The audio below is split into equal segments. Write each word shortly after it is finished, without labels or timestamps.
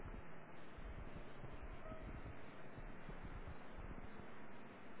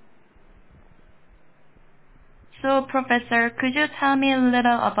So, Professor, could you tell me a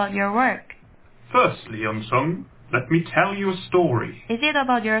little about your work? Firstly, Unsung, let me tell you a story. Is it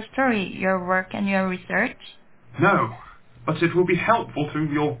about your story, your work, and your research? No, but it will be helpful to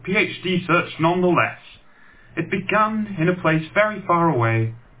your PhD search nonetheless. It began in a place very far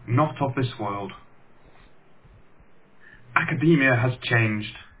away, not of this world. Academia has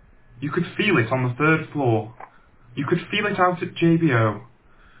changed. You could feel it on the 3rd floor. You could feel it out at JBO.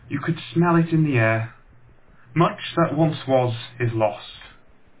 You could smell it in the air. Much that once was is lost,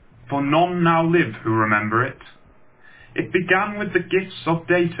 for none now live who remember it. It began with the gifts of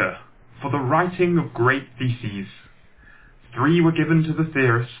data for the writing of great theses. 3 were given to the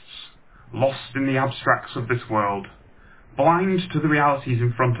theorists, lost in the abstracts of this world, blind to the realities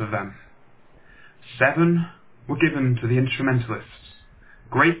in front of them. 7 were given to the instrumentalists,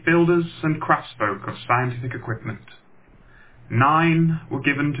 great builders and craftsfolk of scientific equipment. 9 were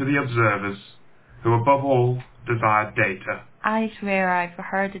given to the observers, who above all desired data. I swear I've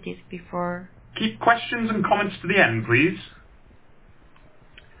heard this before. Keep questions and comments to the end, please.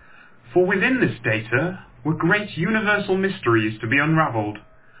 For within this data were great universal mysteries to be unravelled.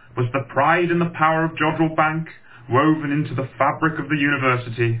 Was the pride and the power of Jodrell Bank woven into the fabric of the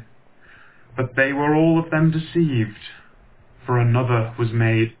university? But they were all of them deceived, for another was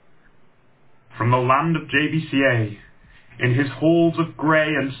made. From the land of JBCA, in his halls of grey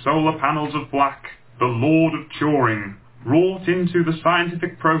and solar panels of black, the Lord of Turing wrought into the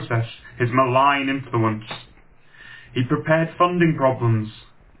scientific process his malign influence. He prepared funding problems,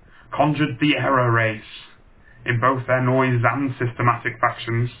 conjured the error race, in both their noise and systematic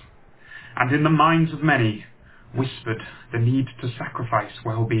factions, and in the minds of many whispered the need to sacrifice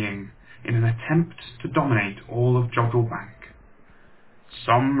well-being in an attempt to dominate all of Jodrell Bank.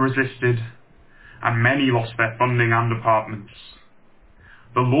 Some resisted, and many lost their funding and apartments.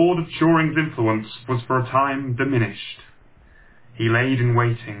 The Lord of Turing's influence was for a time diminished. He laid in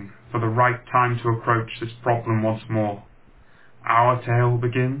waiting for the right time to approach this problem once more. Our tale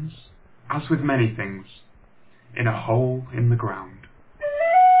begins, as with many things, in a hole in the ground.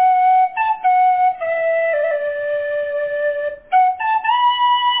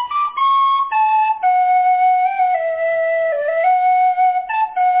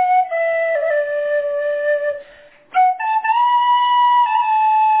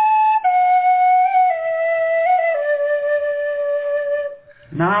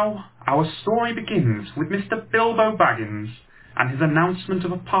 Now, our story begins with Mr. Bilbo Baggins and his announcement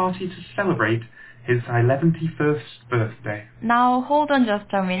of a party to celebrate his 11th birthday. Now, hold on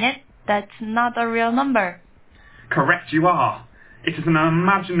just a minute. That's not a real number. Correct you are. It is an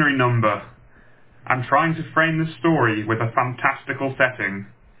imaginary number. I'm trying to frame this story with a fantastical setting.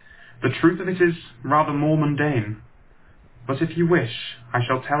 The truth of it is rather more mundane. But if you wish, I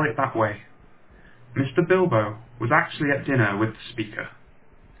shall tell it that way. Mr. Bilbo was actually at dinner with the speaker.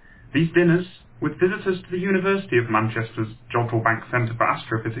 These dinners, with visitors to the University of Manchester's Jodrell Bank Centre for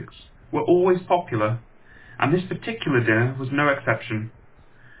Astrophysics, were always popular, and this particular dinner was no exception.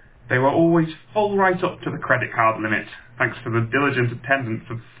 They were always full right up to the credit card limit, thanks to the diligent attendance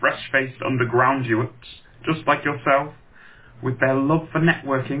of fresh-faced undergraduates, just like yourself, with their love for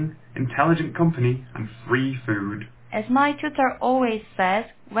networking, intelligent company, and free food. As my tutor always says,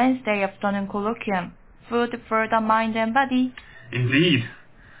 Wednesday afternoon colloquium, food for the mind and body. Indeed.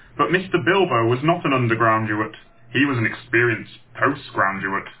 But Mr. Bilbo was not an undergraduate. He was an experienced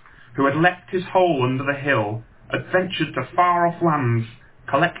postgraduate, who had left his hole under the hill, adventured to far-off lands,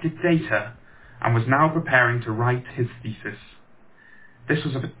 collected data, and was now preparing to write his thesis. This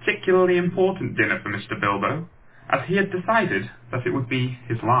was a particularly important dinner for Mr. Bilbo, as he had decided that it would be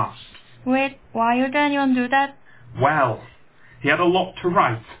his last. Wait, why would anyone do that? Well, he had a lot to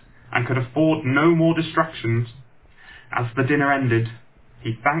write, and could afford no more distractions. As the dinner ended,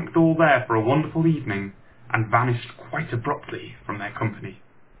 he thanked all there for a wonderful evening, and vanished quite abruptly from their company.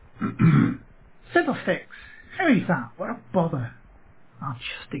 Fiddlesticks! Who is that? What a bother. I'll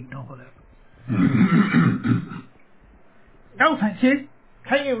just ignore them. No, thank you.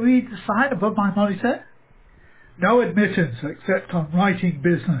 Can you read the sign above my monitor? No admittance except on writing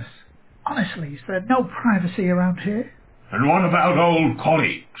business. Honestly, is there no privacy around here? And what about old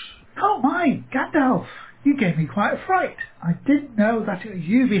colleagues? Oh my, Gandalf! You gave me quite a fright. I didn't know that it was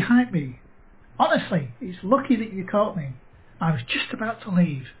you behind me. Honestly, it's lucky that you caught me. I was just about to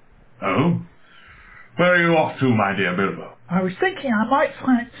leave. Oh? Where are you off to, my dear Bilbo? I was thinking I might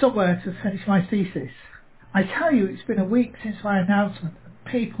find somewhere to finish my thesis. I tell you, it's been a week since my announcement,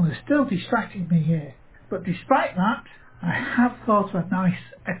 and people are still distracting me here. But despite that, I have thought of a nice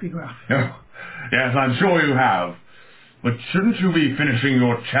epigraph. Oh, yes, I'm sure you have. But shouldn't you be finishing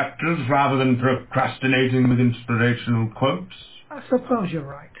your chapters rather than procrastinating with inspirational quotes? I suppose you're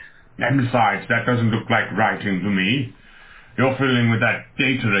right. And besides, that doesn't look like writing to me. You're fiddling with that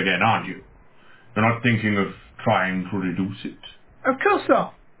data again, aren't you? You're not thinking of trying to reduce it? Of course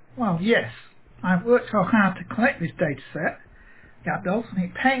not. Well, yes. I've worked so hard to collect this data set, Gandalf, and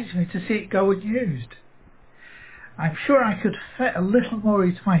it pains me to see it go unused. I'm sure I could fit a little more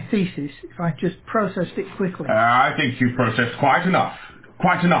into my thesis if I just processed it quickly. I think you've processed quite enough.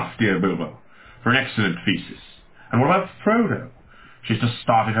 Quite enough, dear Bilbo, for an excellent thesis. And what about Frodo? She's just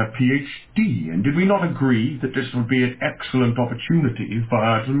started her PhD, and did we not agree that this would be an excellent opportunity for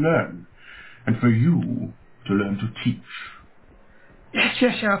her to learn, and for you to learn to teach? Yes,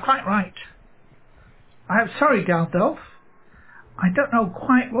 you're quite right. I'm sorry, Gandalf. I don't know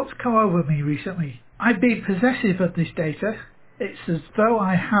quite what's come over me recently. I've been possessive of this data. It's as though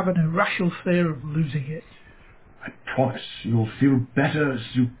I have an irrational fear of losing it. I promise you'll feel better as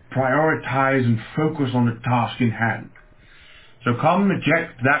you prioritize and focus on the task in hand. So come,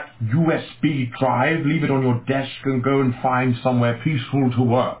 eject that USB drive, leave it on your desk, and go and find somewhere peaceful to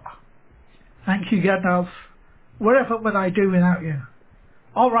work. Thank you, Gandalf. Whatever would I do without you?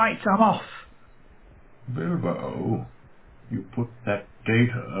 All right, I'm off. Bilbo, you put that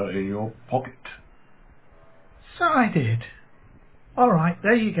data in your pocket. So I did. All right,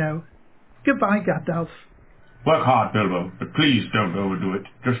 there you go. Goodbye, Gandalf. Work hard, Bilbo, but please don't overdo it.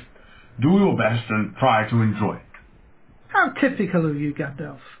 Just do your best and try to enjoy it. How typical of you,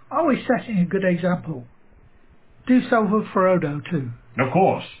 Gandalf. Always setting a good example. Do so for Frodo, too. Of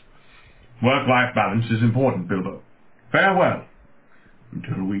course. Work-life balance is important, Bilbo. Farewell,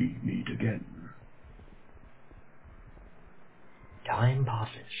 until we meet again. Time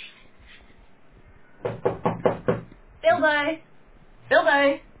passes. Bilbo!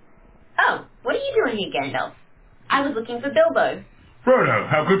 Bilbo! Oh, what are you doing here, Gandalf? I was looking for Bilbo. Frodo,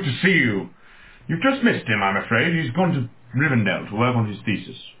 how good to see you. You've just missed him, I'm afraid. He's gone to Rivendell to work on his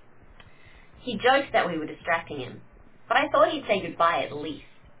thesis. He joked that we were distracting him, but I thought he'd say goodbye at least.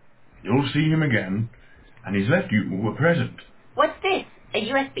 You'll see him again, and he's left you a present. What's this? A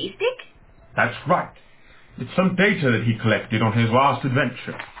USB stick? That's right. It's some data that he collected on his last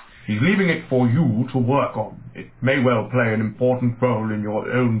adventure. He's leaving it for you to work on. It may well play an important role in your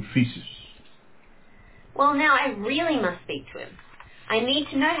own thesis. Well, now I really must speak to him. I need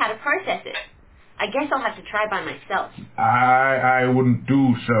to know how to process it. I guess I'll have to try by myself. I wouldn't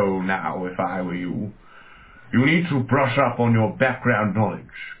do so now if I were you. You need to brush up on your background knowledge.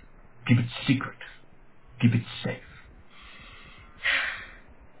 Keep it secret. Keep it safe.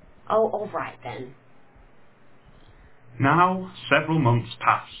 Oh, all right then. Now, several months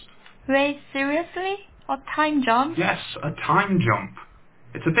passed. Wait, seriously? A time jump? Yes, a time jump.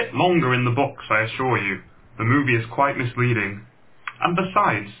 It's a bit longer in the books, I assure you. The movie is quite misleading. And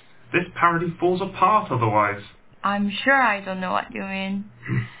besides, this parody falls apart otherwise. I'm sure I don't know what you mean.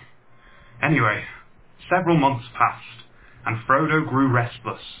 Anyway, several months passed, and Frodo grew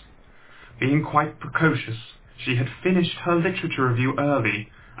restless. Being quite precocious, she had finished her literature review early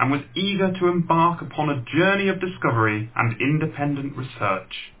and was eager to embark upon a journey of discovery and independent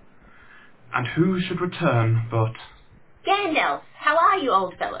research. And who should return but... Gandalf, how are you,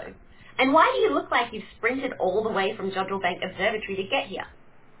 old fellow? And why do you look like you've sprinted all the way from Jodrell Bank Observatory to get here?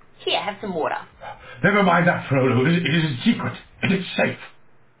 Here, have some water. Never mind that, Frodo. It is a secret. It is safe.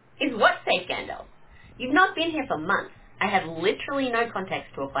 Is what safe, Gandalf? You've not been here for months. I have literally no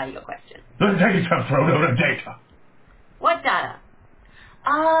context to apply to your question. The data, Frodo, the data. What data?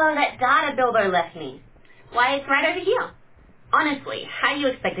 Oh, that data Bilbo left me. Why, it's right over here. Honestly, how you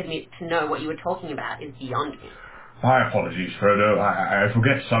expected me to know what you were talking about is beyond me. My apologies, Frodo. I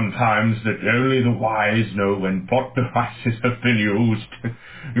forget sometimes that only the wise know when plot devices have been used.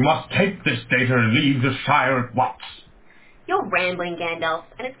 You must take this data and leave the Shire at once. You're rambling, Gandalf,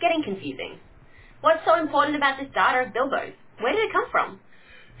 and it's getting confusing. What's so important about this data of Bilbo's? Where did it come from?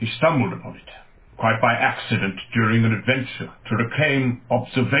 He stumbled upon it, quite by accident during an adventure, to reclaim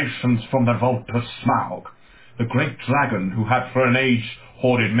observations from the Vault of Smaug, the great dragon who had for an age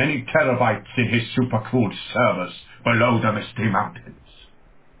hoarded many terabytes in his supercooled servers below the Misty Mountains.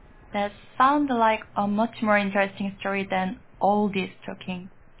 That sounds like a much more interesting story than all this talking.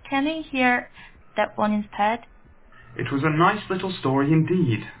 Can we hear that one instead? It was a nice little story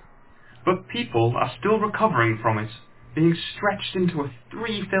indeed. But people are still recovering from it, being stretched into a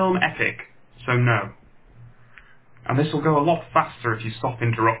 3-film epic, so no. And this will go a lot faster if you stop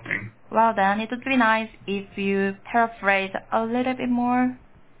interrupting. Well then, it would be nice if you paraphrase a little bit more.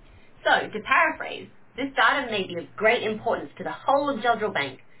 So, to paraphrase, this data may be of great importance to the whole of Jodrell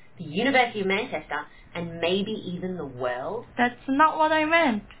Bank, the University of Manchester, and maybe even the world? That's not what I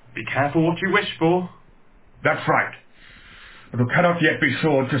meant. Be careful what you wish for. That's right. But we cannot yet be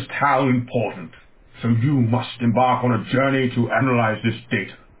sure just how important. So you must embark on a journey to analyze this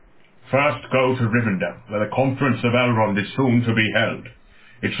data. First, go to Rivendell, where the Conference of Elrond is soon to be held.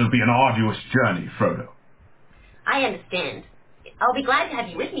 It shall be an arduous journey, Frodo. I understand. I'll be glad to have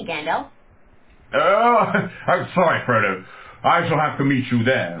you with me, Gandalf. Oh, I'm sorry, Frodo. I shall have to meet you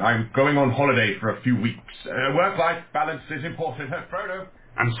there. I'm going on holiday for a few weeks. Work-life balance is important, Frodo.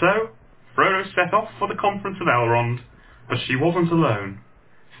 And so, Frodo set off for the Conference of Elrond, but she wasn't alone.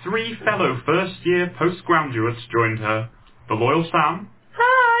 3 fellow first-year postgraduates joined her, the loyal Sam,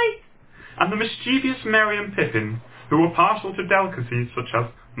 Hi! and the mischievous Merry and Pippin, who were partial to delicacies such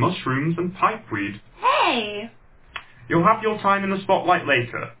as mushrooms and pipeweed. Hey! You'll have your time in the spotlight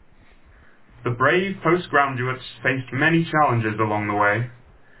later. The brave postgraduates faced many challenges along the way.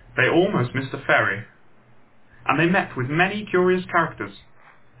 They almost missed a ferry, and they met with many curious characters.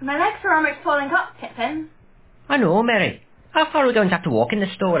 My legs are almost falling up, Pippin. I know, Mary. How far are we going to have to walk in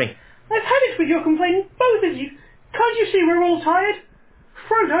this story? I've had it with your complaining, both of you. Can't you see we're all tired?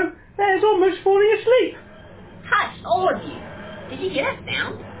 Frodo, there's almost falling asleep. Hush, all of you. Did you hear that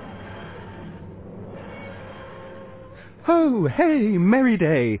sound? Oh, hey, merry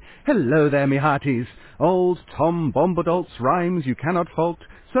day. Hello there, me hearties. Old Tom Bombadil's rhymes you cannot fault,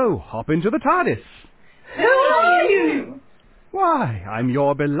 so hop into the TARDIS. Who are you? Why, I'm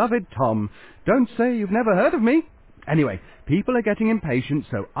your beloved Tom. Don't say you've never heard of me. Anyway, people are getting impatient,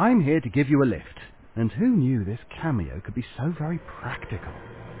 so I'm here to give you a lift. And who knew this cameo could be so very practical?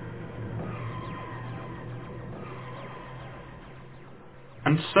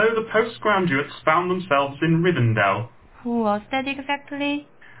 And so the postgraduates found themselves in Rivendell. Who was that exactly?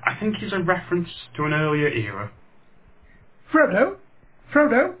 I think he's a reference to an earlier era. Frodo?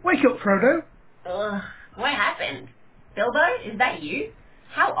 Frodo? Wake up, Frodo. What happened? Bilbo, is that you?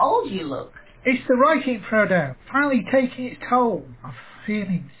 How old you look. It's the writing, Frodo. Finally taking its toll. I'm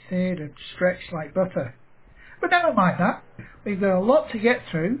feeling thin and stretched like butter. But never mind that. We've got a lot to get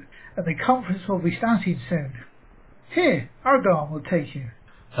through, and the conference will be starting soon. Here, Aragorn will take you.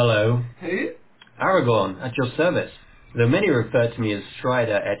 Hello. Who? Aragorn, at your service. Though many refer to me as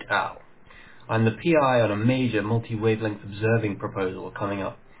Strider et al. I'm the PI on a major multi-wavelength observing proposal coming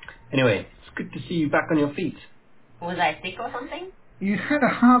up. Anyway, it's good to see you back on your feet. Was I sick or something? You had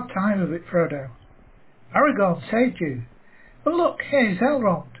a hard time of it, Frodo. Aragorn saved you. But look, here's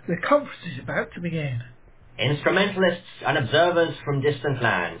Elrond. The conference is about to begin. Instrumentalists and observers from distant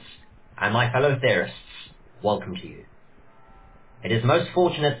lands, and my fellow theorists, welcome to you. It is most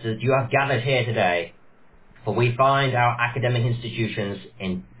fortunate that you have gathered here today, for we find our academic institutions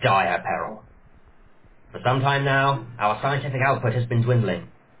in dire peril. For some time now, our scientific output has been dwindling,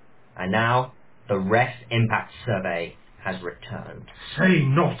 and now the Rest Impact Survey has returned. Say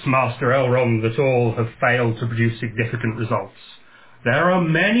not, Master Elrond, that all have failed to produce significant results. There are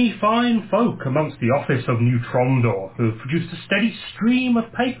many fine folk amongst the office of Neutrondor who have produced a steady stream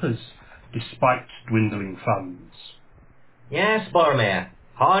of papers, despite dwindling funds. Yes, Boromir,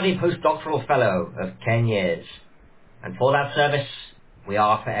 hardy postdoctoral fellow of 10 years. And for that service, we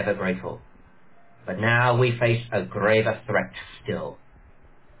are forever grateful. But now we face a graver threat still.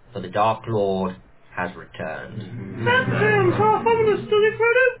 For the Dark Lord has returned. That sounds half ominous, does it,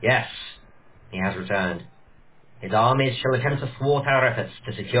 Frodo? Yes, he has returned. His armies shall attempt to thwart our efforts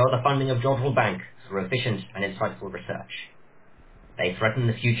to secure the funding of Jodrell Bank through efficient and insightful research. They threaten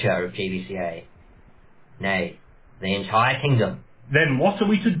the future of JVCA. Nay, the entire kingdom. Then what are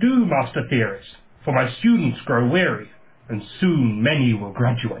we to do, Master Theorist? For my students grow weary, and soon many will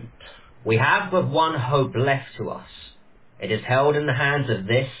graduate. We have but one hope left to us. It is held in the hands of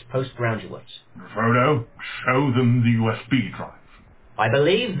this postgraduate. Frodo, show them the USB drive. I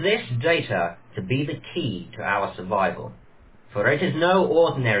believe this data to be the key to our survival. For it is no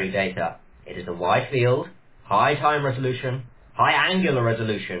ordinary data. It is a wide field, high time resolution, high angular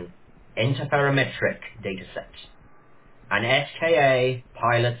resolution, interferometric dataset. An SKA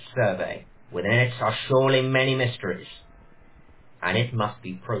pilot survey. Within it are surely many mysteries. And it must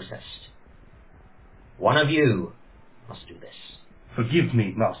be processed. One of you must do this. Forgive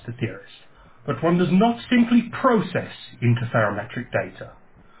me, Master Theorist, but one does not simply process interferometric data.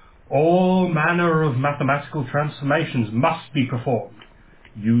 All manner of mathematical transformations must be performed.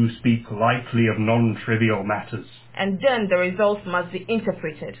 You speak lightly of non-trivial matters. And then the results must be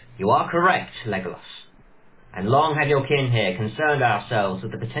interpreted. You are correct, Legolas. And long have your kin here concerned ourselves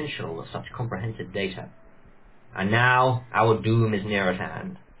with the potential of such comprehensive data. And now our doom is near at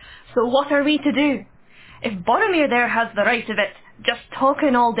hand. So what are we to do? If Boromir there has the right of it, Just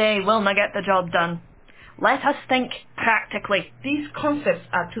talking all day will not get the job done. Let us think practically. These concepts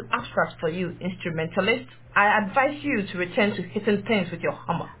are too abstract for you, instrumentalist. I advise you to return to hitting things with your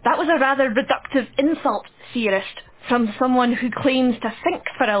hammer. That was a rather reductive insult, theorist, from someone who claims to think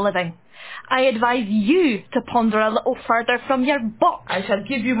for a living. I advise you to ponder a little further from your box. I shall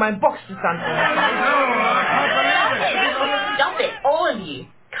give you my box to stand on. Stop it, all of you.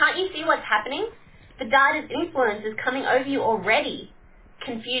 Can't you see what's happening? The data's influence is coming over you already.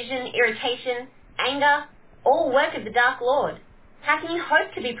 Confusion, irritation, anger, all work of the Dark Lord. How can you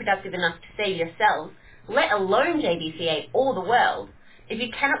hope to be productive enough to save yourselves, let alone JBCA or the world, if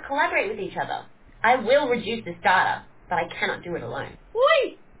you cannot collaborate with each other? I will reduce this data, but I cannot do it alone.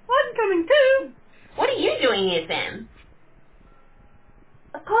 Wait! I'm coming too! What are you doing here, Sam?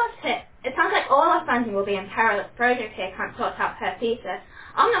 Of course, Pip. It sounds like all our funding will be in peril if Frodo here can't sort out her thesis.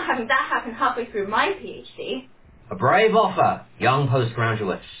 I'm not having that happen halfway through my PhD. A brave offer, young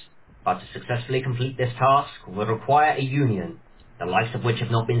postgraduates. But to successfully complete this task will require a union, the likes of which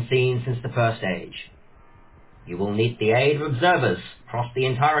have not been seen since the First Age. You will need the aid of observers across the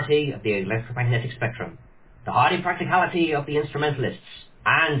entirety of the electromagnetic spectrum, the hardy practicality of the instrumentalists,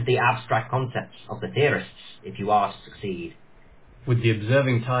 and the abstract concepts of the theorists if you are to succeed. With the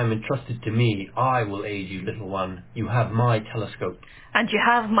observing time entrusted to me, I will aid you, little one. You have my telescope. And you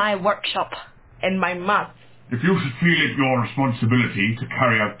have my workshop. And my math. If you should feel it your responsibility to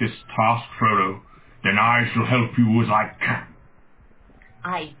carry out this task, Frodo, then I shall help you as I can.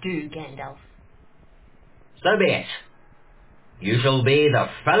 I do, Gandalf. So be it. You shall be the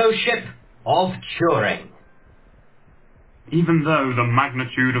Fellowship of Turing. Even though the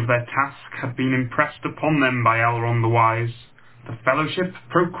magnitude of their task had been impressed upon them by Elrond the Wise, the Fellowship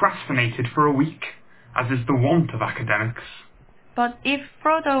procrastinated for a week, as is the wont of academics. But if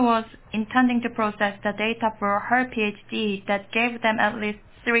Frodo was intending to process the data for her PhD, that gave them at least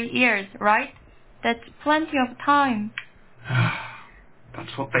 3 years, right? That's plenty of time.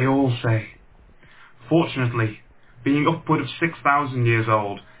 That's what they all say. Fortunately, being upward of 6,000 years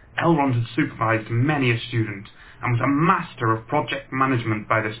old, Elrond had supervised many a student and was a master of project management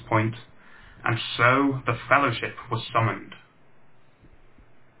by this point, and so the Fellowship was summoned.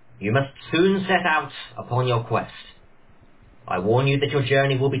 You must soon set out upon your quest. I warn you that your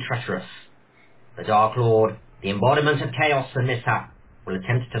journey will be treacherous. The Dark Lord, the embodiment of chaos and mishap, will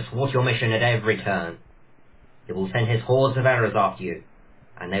attempt to thwart your mission at every turn. He will send his hordes of errors after you,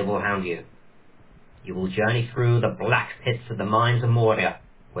 and they will hound you. You will journey through the black pits of the mines of Moria,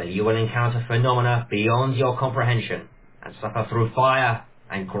 where you will encounter phenomena beyond your comprehension, and suffer through fire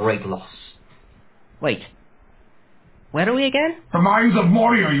and great loss. Wait. Where are we again? The mines of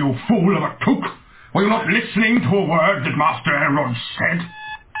Moria, you fool of a took! Were you not listening to a word that Master Elrond said?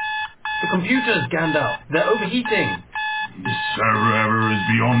 The computers, Gandalf. They're overheating. This error is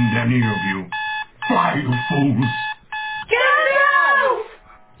beyond any of you. Fly, you fools! Gandalf!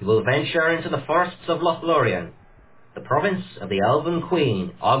 You will venture into the forests of Lothlorien, the province of the Elven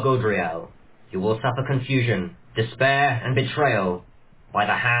Queen, Argodriel. You will suffer confusion, despair, and betrayal by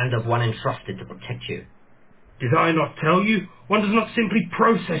the hand of one entrusted to protect you. Did I not tell you? One does not simply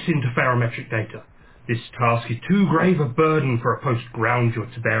process interferometric data. This task is too grave a burden for a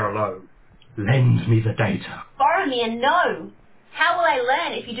postgraduate to bear alone. Lend me the data. Boromir, no! How will I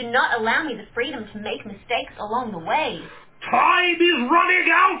learn if you do not allow me the freedom to make mistakes along the way? Time is running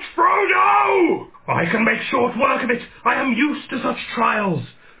out, Frodo! I can make short work of it. I am used to such trials.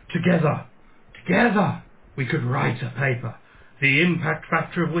 Together, we could write a paper, the impact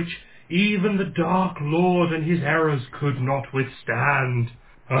factor of which even the Dark Lord and his errors could not withstand.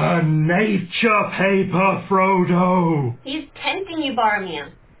 A nature paper, Frodo! He's tempting you,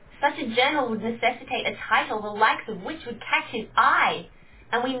 Boromir. Such a journal would necessitate a title the likes of which would catch his eye.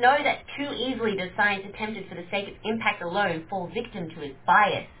 And we know that too easily does science attempted for the sake of impact alone fall victim to his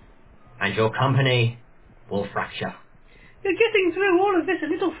bias. And your company will fracture. You're getting through all of this a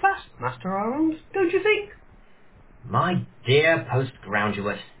little fast, Master Elrond, don't you think? My dear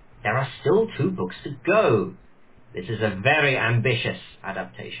postgraduate, there are still 2 books to go. This is a very ambitious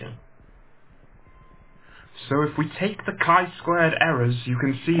adaptation. So if we take the chi-squared errors, you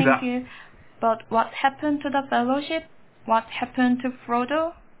can see that... Thank you. But what happened to the Fellowship? What happened to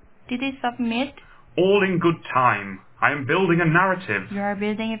Frodo? Did he submit? All in good time. I am building a narrative. You are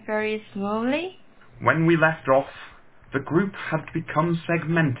building it very slowly? When we left off, the group had become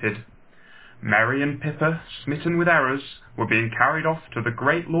segmented. Merry and Pippa, smitten with errors, were being carried off to the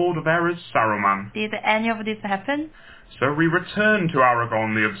great Lord of Errors, Saruman. Did any of this happen? So we returned to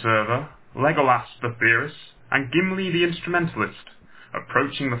Aragorn the Observer, Legolas the Theorist, and Gimli the Instrumentalist,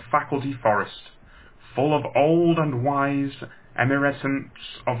 approaching the faculty forest, full of old and wise Emerescence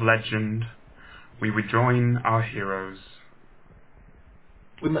of legend, we rejoin our heroes.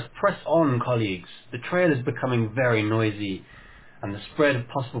 We must press on, colleagues. The trail is becoming very noisy, and the spread of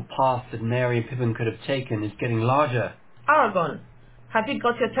possible paths that Mary and Pippin could have taken is getting larger. Aragon, have you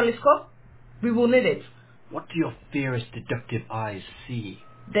got your telescope? We will need it. What do your fierce deductive eyes see?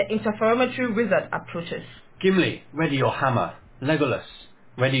 The interferometry wizard approaches. Gimli, ready your hammer. Legolas,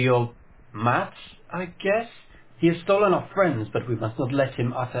 ready your maths, I guess? He has stolen our friends, but we must not let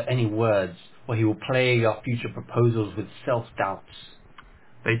him utter any words, or he will plague our future proposals with self-doubts.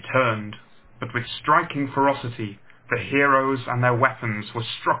 They turned, but with striking ferocity, the heroes and their weapons were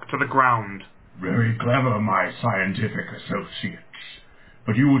struck to the ground. Very clever, my scientific associates.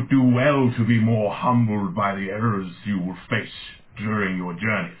 But you would do well to be more humbled by the errors you will face during your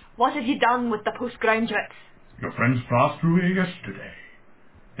journey. What have you done with the postgraduates? Your friends passed through here yesterday.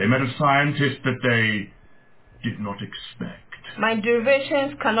 They met a scientist that they did not expect. My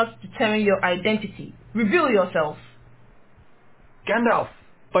derivations cannot determine your identity. Reveal yourself. Gandalf,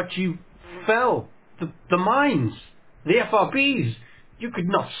 but you fell. The mines, the FRBs. You could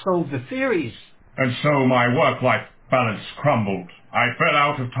not solve the theories. And so my work-life balance crumbled. I fell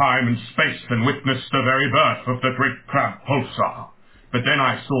out of time and space and witnessed the very birth of the great crab pulsar. But then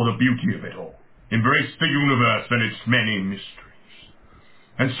I saw the beauty of it all, embraced the universe and its many mysteries.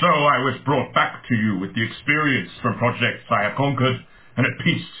 And so I was brought back to you with the experience from projects I have conquered and at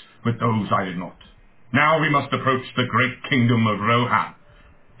peace with those I did not. Now we must approach the great kingdom of Rohan,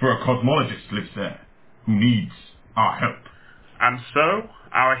 for a cosmologist lives there who needs our help. And so,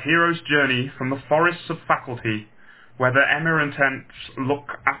 our heroes journey from the forests of faculty, where the emeritents look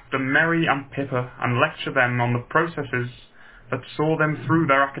after Merry and Pippa and lecture them on the processes that saw them through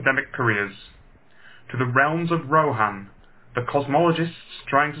their academic careers, to the realms of Rohan, the cosmologists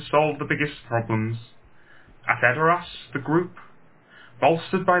trying to solve the biggest problems. At Edoras, the group,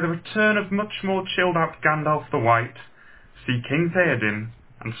 bolstered by the return of much more chilled-out Gandalf the White, see King Theoden,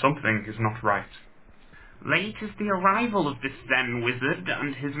 and something is not right. Late is the arrival of this Zen wizard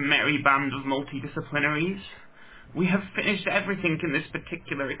and his merry band of multidisciplinaries. We have finished everything in this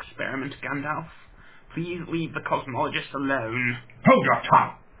particular experiment, Gandalf. Please leave the cosmologist alone. Hold your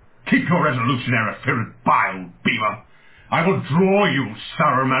tongue! Keep your resolution, error-filled bile, beaver! I will draw you,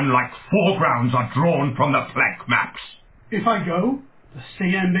 Saruman, like foregrounds are drawn from the flank maps. If I go, the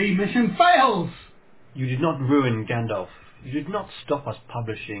CMB mission fails! You did not ruin Gandalf. You did not stop us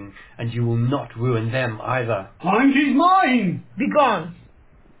publishing, and you will not ruin them either. Plank is mine! Begone!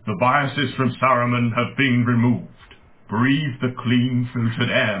 The biases from Saruman have been removed. Breathe the clean, filtered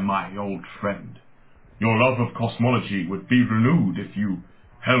air, my old friend. Your love of cosmology would be renewed if you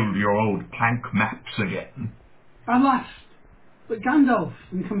held your old plank maps again. At last! But Gandalf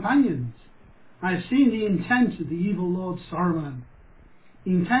and companions, I have seen the intent of the evil Lord Saruman.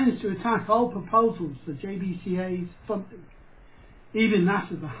 He intends to attack all proposals for JBCA's funding, even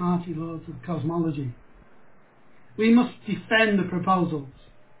that of the hearty lords of cosmology. We must defend the proposals.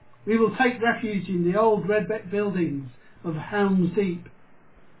 We will take refuge in the old red-brick buildings of Helm's Deep.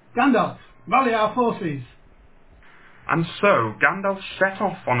 Gandalf, rally our forces! And so Gandalf set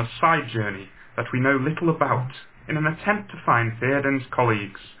off on a side journey that we know little about, in an attempt to find Theoden's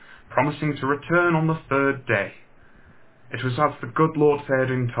colleagues, promising to return on the third day. It was as the good Lord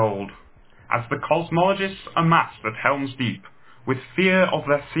Theoden told. As the cosmologists amassed at Helm's Deep, with fear of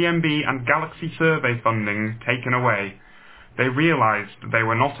their CMB and Galaxy Survey funding taken away, they realized they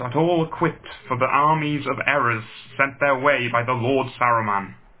were not at all equipped for the armies of errors sent their way by the Lord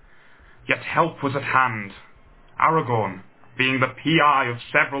Saruman. Yet help was at hand. Aragorn, being the PI of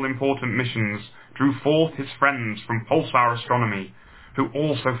several important missions, drew forth his friends from Pulsar Astronomy, who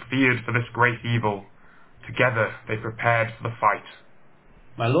also feared for this great evil. Together they prepared for the fight.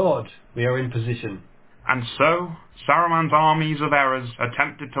 My lord, we are in position. And so, Saruman's armies of errors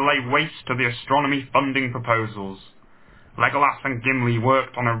attempted to lay waste to the astronomy funding proposals. Legolas and Gimli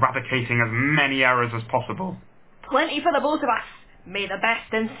worked on eradicating as many errors as possible. Plenty for the both of us. May the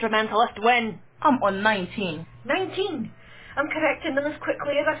best instrumentalist win. I'm on 19. 19. I'm correcting them as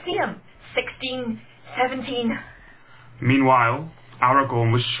quickly as I see them. 16, 17. Meanwhile,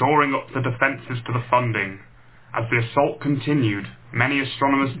 Aragorn was shoring up the defences to the funding. As the assault continued, many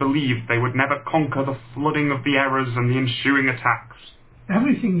astronomers believed they would never conquer the flooding of the errors and the ensuing attacks.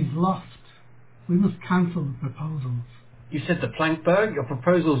 Everything is lost. We must cancel the proposals. You said to Plankberg your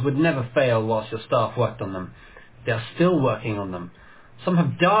proposals would never fail whilst your staff worked on them. They are still working on them. Some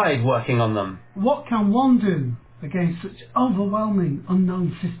have died working on them. What can one do against such overwhelming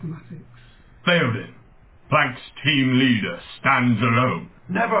unknown systematics? Theoden, Plank's team leader, stands alone.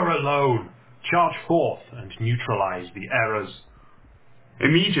 Never alone. Charge forth and neutralize the errors.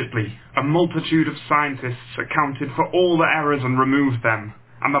 Immediately, a multitude of scientists accounted for all the errors and removed them,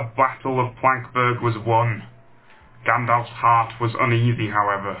 and the Battle of Plankberg was won. Gandalf's heart was uneasy,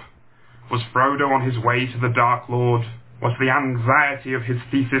 however. Was Frodo on his way to the Dark Lord? Was the anxiety of his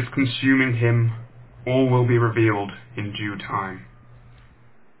thesis consuming him? All will be revealed in due time.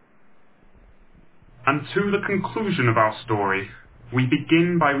 And to the conclusion of our story, we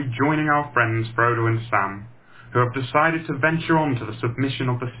begin by rejoining our friends Frodo and Sam, who have decided to venture on to the submission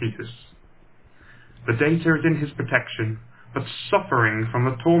of the thesis. The data is in his protection, but suffering from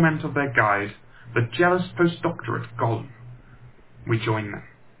the torment of their guide, the jealous postdoctorate Gollum. We join them.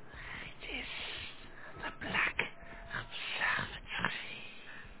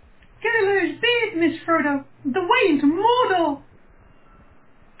 Giller's beard, Miss Frodo. The way into Mordor.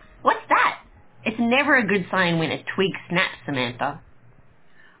 What's that? It's never a good sign when a twig snaps, Samantha.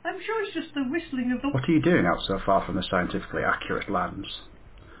 I'm sure it's just the whistling of the... What are you doing out so far from the scientifically accurate lands?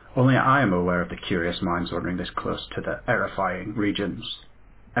 Only I am aware of the curious minds wandering this close to the erifying regions.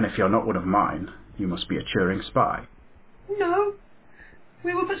 And if you're not one of mine, you must be a Turing spy. No.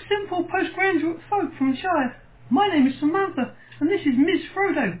 We were but simple postgraduate folk from the Shire. My name is Samantha, and this is Miss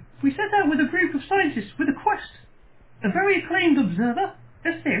Frodo. We set out with a group of scientists with a quest. A very acclaimed observer,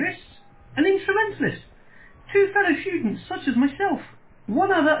 a theorist, an instrumentalist, 2 fellow students such as myself.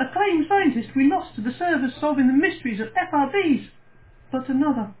 One other acclaimed scientist we lost to the service solving the mysteries of FRBs. But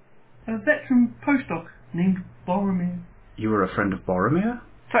another, a veteran postdoc named Boromir. You were a friend of Boromir?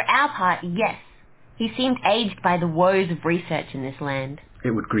 For our part, yes. He seemed aged by the woes of research in this land.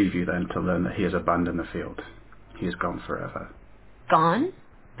 It would grieve you then to learn that he has abandoned the field. He is gone forever. Gone?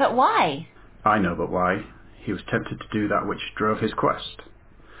 But why? I know but why. He was tempted to do that which drove his quest.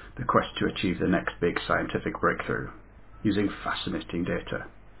 The quest to achieve the next big scientific breakthrough, using fascinating data.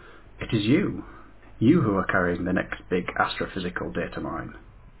 It is you who are carrying the next big astrophysical data mine.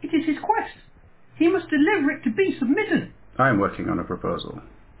 It is his quest. He must deliver it to be submitted. I am working on a proposal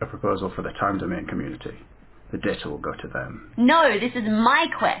for the time domain community. The data will go to them. No, this is my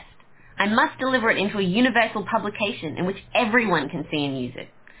quest. I must deliver it into a universal publication in which everyone can see and use it,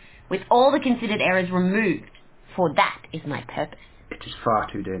 with all the considered errors removed, for that is my purpose. It is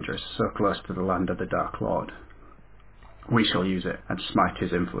far too dangerous, so close to the land of the Dark Lord. We shall use it and smite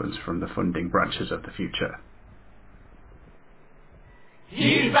his influence from the funding branches of the future.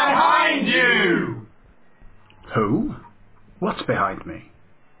 He's behind you! Who? What's behind me?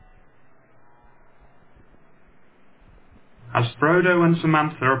 As Frodo and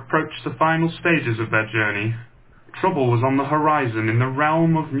Samantha approached the final stages of their journey, trouble was on the horizon in the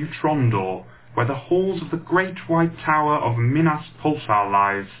realm of Neutrondor, where the halls of the great white tower of Minas Pulsar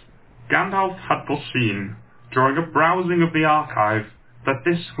lies. Gandalf had foreseen, during a browsing of the archive, that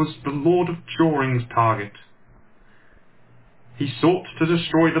this was the Lord of Turing's target. He sought to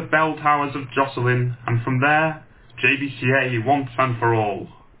destroy the bell towers of Jocelyn, and from there, JBCA once and for all.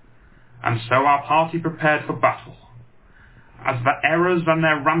 And so our party prepared for battle. As the errors and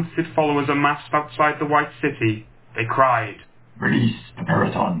their rancid followers amassed outside the White City, they cried, "Release the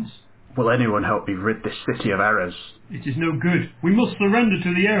Peritons!" Will anyone help me rid this city of errors? It is no good. We must surrender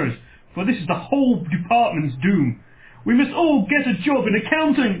to the errors, for this is the whole department's doom. We must all get a job in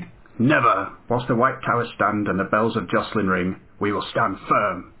accounting. Never. Whilst the White Towers stand and the bells of Jocelyn ring, we will stand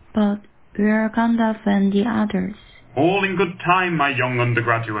firm. But where are Gandalf and the others? All in good time, my young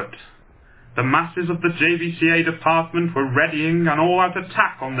undergraduate. The masses of the JVCA department were readying an all-out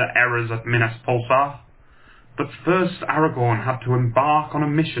attack on the errors at Minas Pulsar. But first Aragorn had to embark on a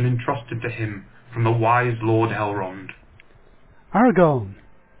mission entrusted to him from the wise Lord Elrond. Aragorn,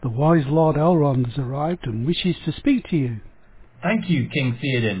 the wise Lord Elrond has arrived and wishes to speak to you. Thank you, King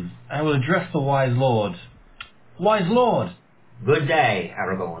Theoden. I will address the wise lord. Wise lord! Good day,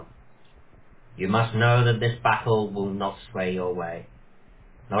 Aragorn. You must know that this battle will not sway your way.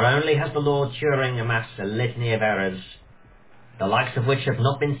 Not only has the Lord Turing amassed a litany of errors, the likes of which have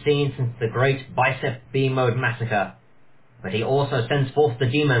not been seen since the great Bicep B-Mode massacre, but he also sends forth the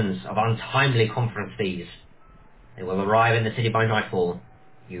demons of untimely conference fees. They will arrive in the city by nightfall.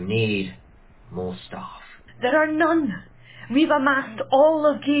 You need more staff. There are none. We've amassed all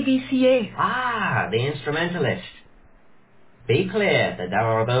of JVCA. Ah, the instrumentalist. Be clear that there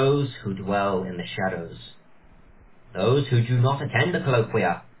are those who dwell in the shadows. Those who do not attend the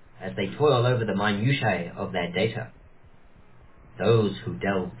colloquia as they toil over the minutiae of their data. Those who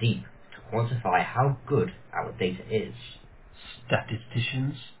delve deep to quantify how good our data is.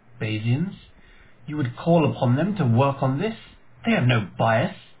 Statisticians? Bayesians? You would call upon them to work on this? They have no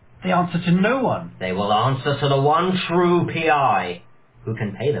bias. They answer to no one. They will answer to the one true PI, who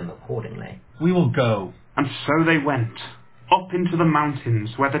can pay them accordingly. We will go. And so they went, up into the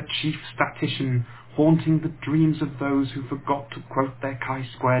mountains, where the chief statistician, haunting the dreams of those who forgot to quote their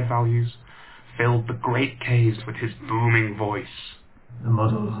chi-squared values, filled the great caves with his booming voice. The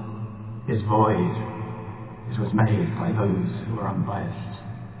model is void. It was made by those who are unbiased,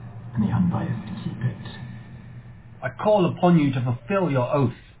 and the unbiased keep it. I call upon you to fulfill your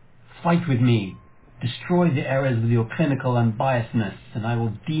oath. Fight with me. Destroy the errors with your clinical unbiasedness, and I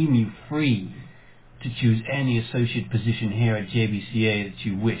will deem you free to choose any associate position here at JBCA that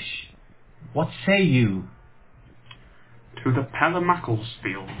you wish. What say you? To the Pelemackles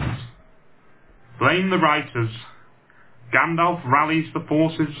Blame the writers. Gandalf rallies the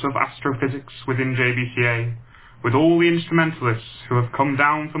forces of astrophysics within JBCA, with all the instrumentalists who have come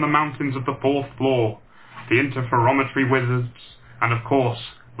down from the mountains of the fourth floor, the interferometry wizards, and of course,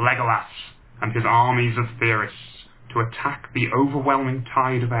 Legolas and his armies of theorists, to attack the overwhelming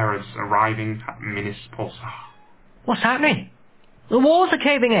tide of errors arriving at Minas Pulsar. What's happening? The walls are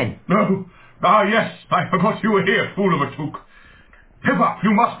caving in. No. Ah, yes, I forgot you were here, fool of a took. Pippa,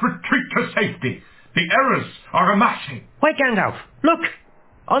 you must retreat to safety. The errors are amassing. Wait, Gandalf, look!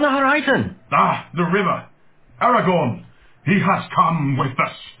 On the horizon! Ah, the river. Aragorn, he has come with the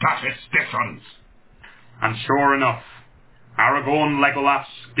statisticians. And sure enough, Aragorn, Legolas,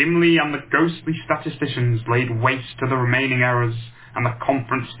 Gimli and the ghostly statisticians laid waste to the remaining errors, and the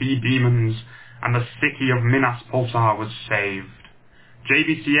conference fee demons, and the city of Minas Pulsar was saved.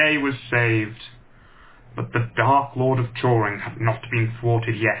 JBCA was saved. But the Dark Lord of Turing had not been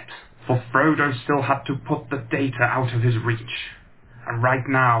thwarted yet, for Frodo still had to put the data out of his reach, and right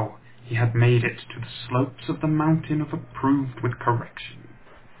now he had made it to the slopes of the mountain of approved with correction.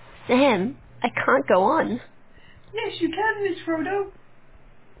 Sam, I can't go on. Yes, you can, Miss Frodo.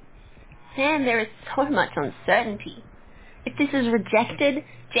 Sam, there is so much uncertainty. If this is rejected,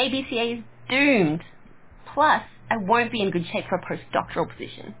 JBCA is doomed. Plus, I won't be in good shape for a postdoctoral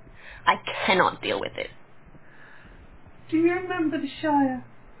position. I cannot deal with it. Do you remember the Shire?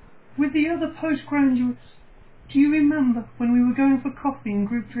 With the other postgraduates? Do you remember when we were going for coffee and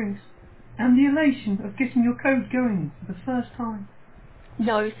group drinks? And the elation of getting your code going for the first time?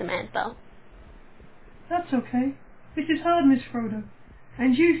 No, Samantha. That's okay. This is hard, Miss Frodo.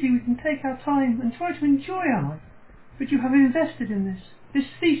 And usually we can take our time and try to enjoy our life. But you have invested in this. This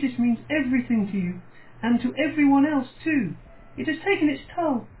thesis means everything to you. And to everyone else too. It has taken its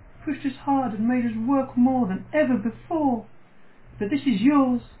toll, pushed us hard and made us work more than ever before. But this is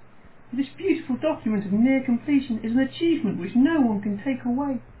yours. This beautiful document of near completion is an achievement which no one can take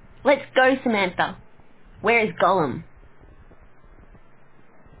away. Let's go, Samantha. Where is Gollum?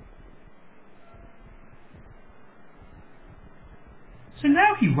 So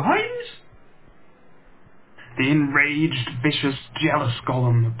now he rhymes? The enraged, vicious, jealous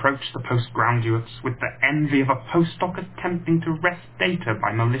Gollum approached the postgraduates with the envy of a postdoc attempting to wrest data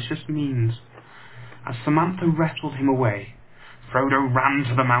by malicious means. As Samantha wrestled him away, Frodo ran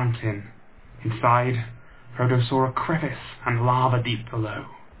to the mountain. Inside, Frodo saw a crevice and lava deep below,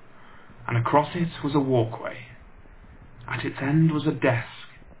 and across it was a walkway. At its end was a desk,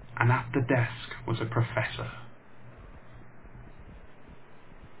 and at the desk was a professor.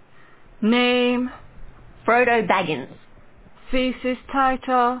 Name? Frodo Baggins. Thesis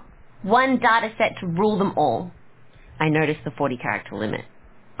title? One data set to rule them all. I noticed the 40-character limit.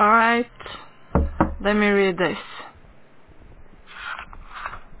 Alright, let me read this.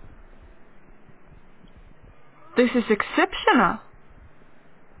 This is exceptional.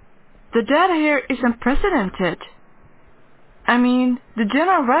 The data here is unprecedented. I mean, the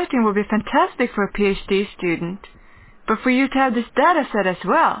general writing would be fantastic for a PhD student, but for you to have this data set as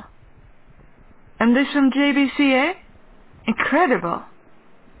well. And this from JBCA? Incredible.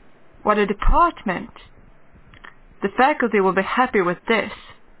 What a department. The faculty will be happy with this.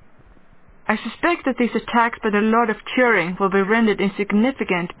 I suspect that these attacks by the Lord of Turing will be rendered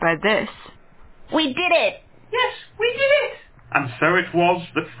insignificant by this. We did it! Yes, we did it! And so it was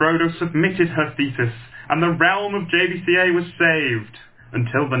that Frodo submitted her thesis, and the realm of JBCA was saved,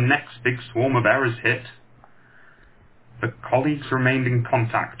 until the next big swarm of errors hit. The colleagues remained in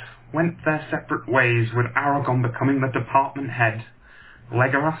contact, went their separate ways, with Aragorn becoming the department head,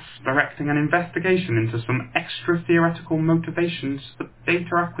 Legolas directing an investigation into some extra-theoretical motivations for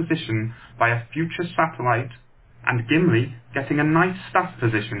data acquisition by a future satellite, and Gimli getting a nice staff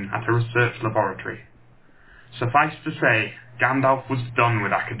position at a research laboratory. Suffice to say, Gandalf was done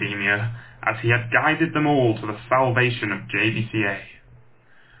with academia, as he had guided them all to the salvation of JBCA.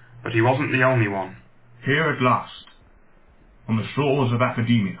 But he wasn't the only one. Here at last, on the shores of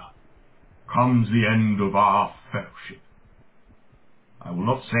academia, comes the end of our fellowship. I will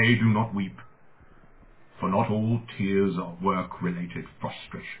not say do not weep, for not all tears are work-related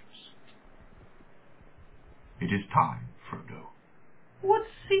frustrations. It is time, Frodo. What's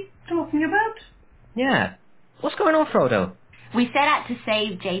he talking about? Yeah. What's going on, Frodo? We set out to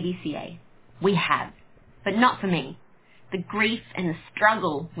save JBCA. We have. But not for me. The grief and the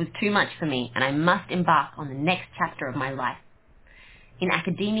struggle was too much for me, and I must embark on the next chapter of my life. In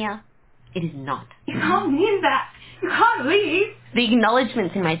academia, it is not. You can't mean that. You can't leave. The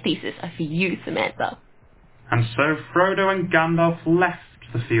acknowledgements in my thesis are for you, Samantha. And so Frodo and Gandalf left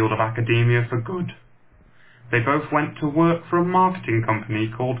the field of academia for good. They both went to work for a marketing company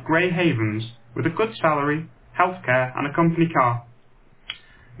called Grey Havens, with a good salary, healthcare, and a company car.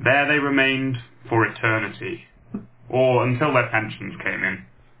 There they remained for eternity, or until their pensions came in.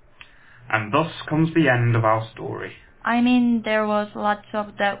 And thus comes the end of our story. I mean, there was lots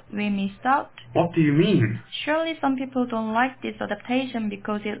of that we missed out. What do you mean? Surely some people don't like this adaptation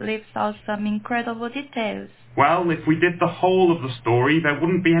because it leaves out some incredible details. Well, if we did the whole of the story, there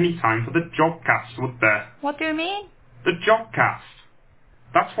wouldn't be any time for the Jodcast, would there? What do you mean? The Jodcast.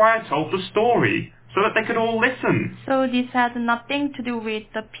 That's why I told the story, so that they could all listen. So this had nothing to do with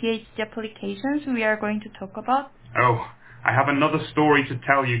the PhD applications we are going to talk about? Oh, I have another story to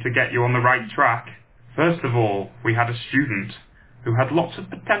tell you to get you on the right track. First of all, we had a student who had lots of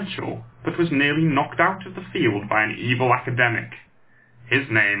potential, but was nearly knocked out of the field by an evil academic. His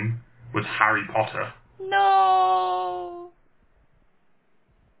name was Harry Potter. No!